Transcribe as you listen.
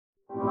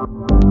Your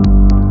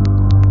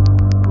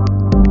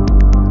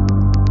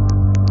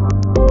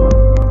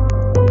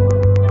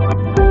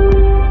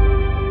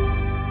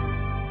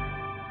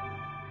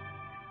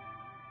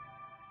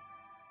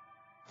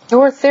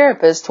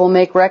therapist will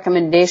make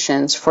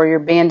recommendations for your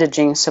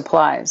bandaging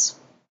supplies.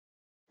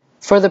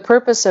 For the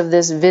purpose of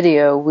this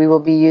video, we will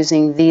be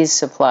using these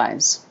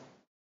supplies.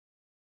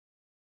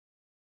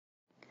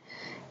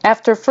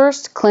 After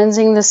first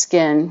cleansing the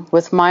skin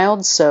with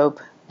mild soap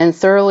and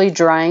thoroughly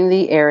drying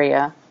the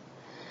area,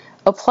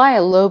 apply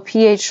a low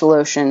pH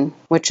lotion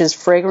which is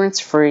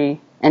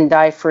fragrance-free and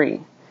dye-free,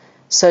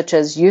 such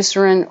as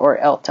Eucerin or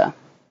Elta.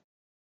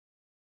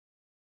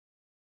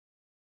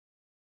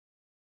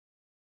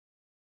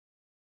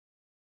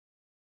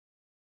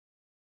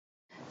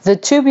 The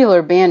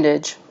tubular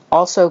bandage,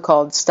 also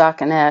called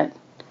stockinette,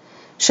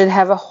 should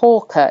have a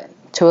hole cut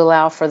to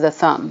allow for the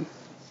thumb.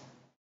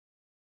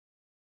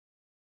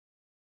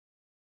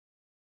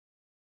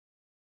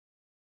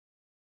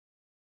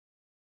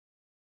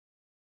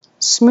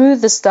 Smooth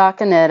the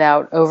stockinette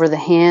out over the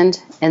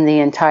hand and the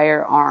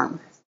entire arm.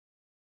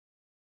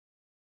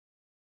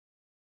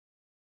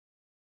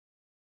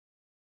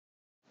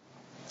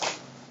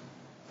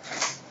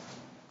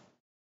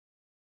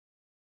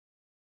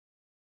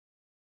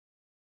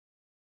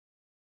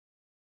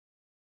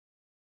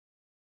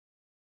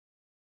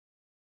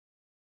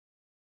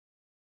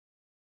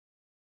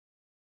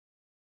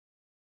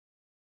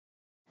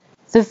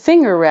 The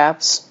finger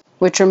wraps,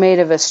 which are made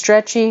of a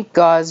stretchy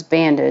gauze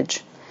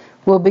bandage,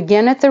 will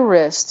begin at the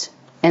wrist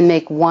and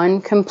make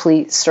one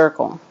complete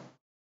circle.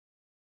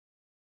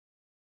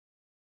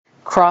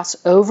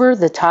 Cross over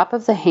the top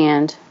of the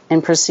hand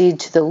and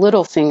proceed to the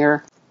little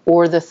finger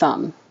or the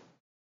thumb.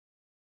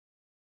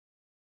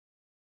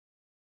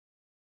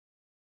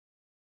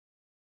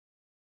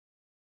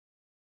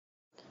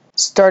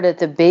 Start at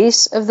the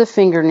base of the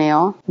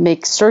fingernail,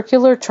 make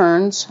circular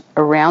turns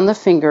around the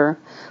finger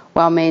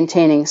while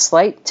maintaining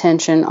slight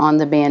tension on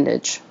the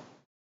bandage.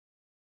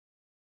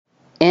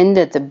 End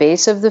at the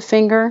base of the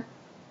finger,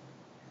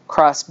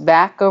 cross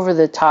back over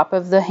the top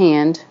of the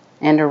hand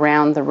and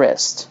around the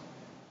wrist.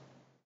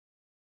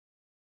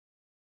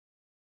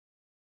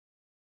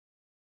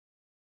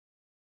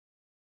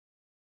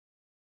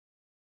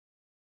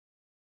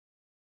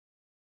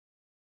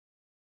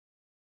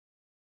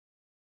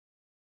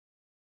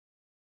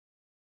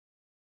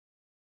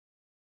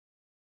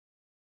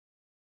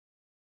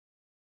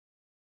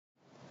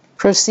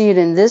 Proceed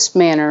in this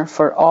manner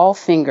for all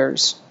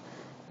fingers.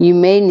 You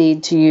may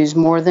need to use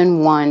more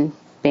than one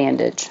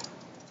bandage.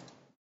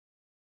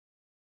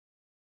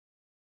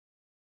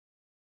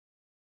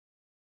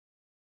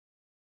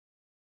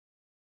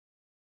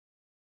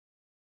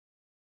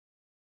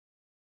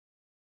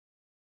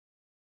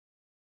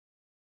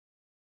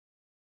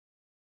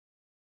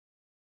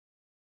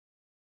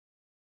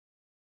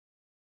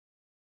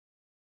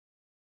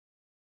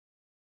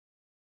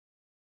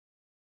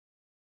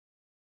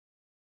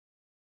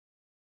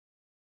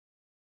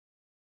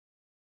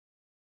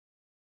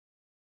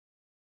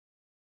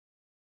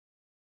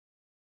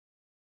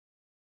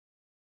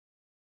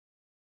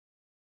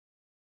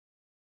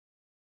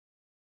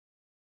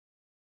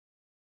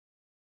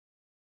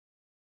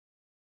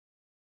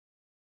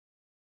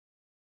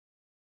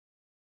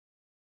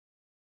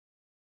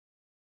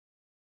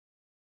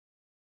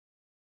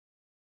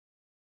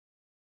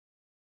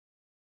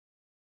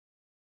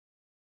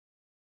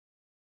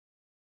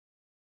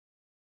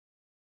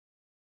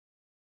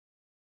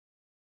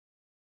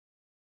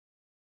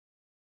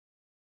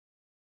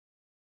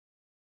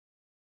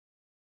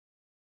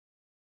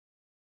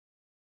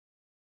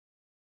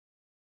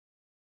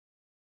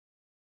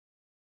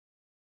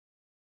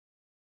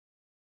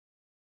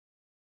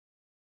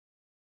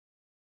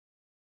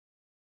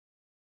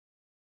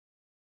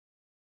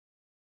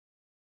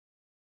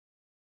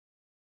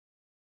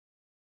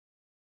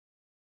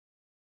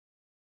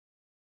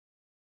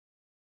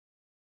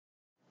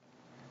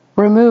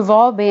 Remove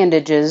all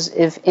bandages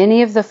if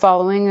any of the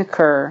following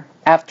occur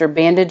after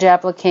bandage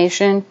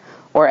application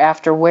or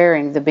after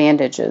wearing the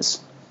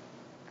bandages: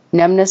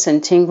 numbness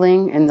and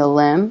tingling in the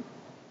limb,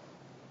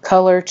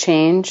 color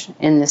change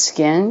in the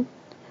skin,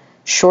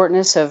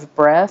 shortness of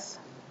breath,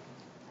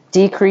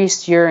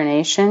 decreased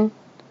urination,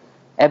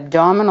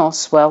 abdominal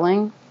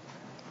swelling,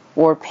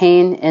 or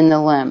pain in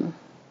the limb.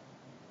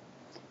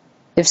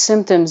 If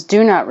symptoms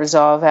do not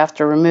resolve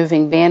after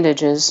removing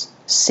bandages,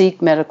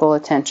 seek medical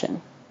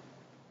attention.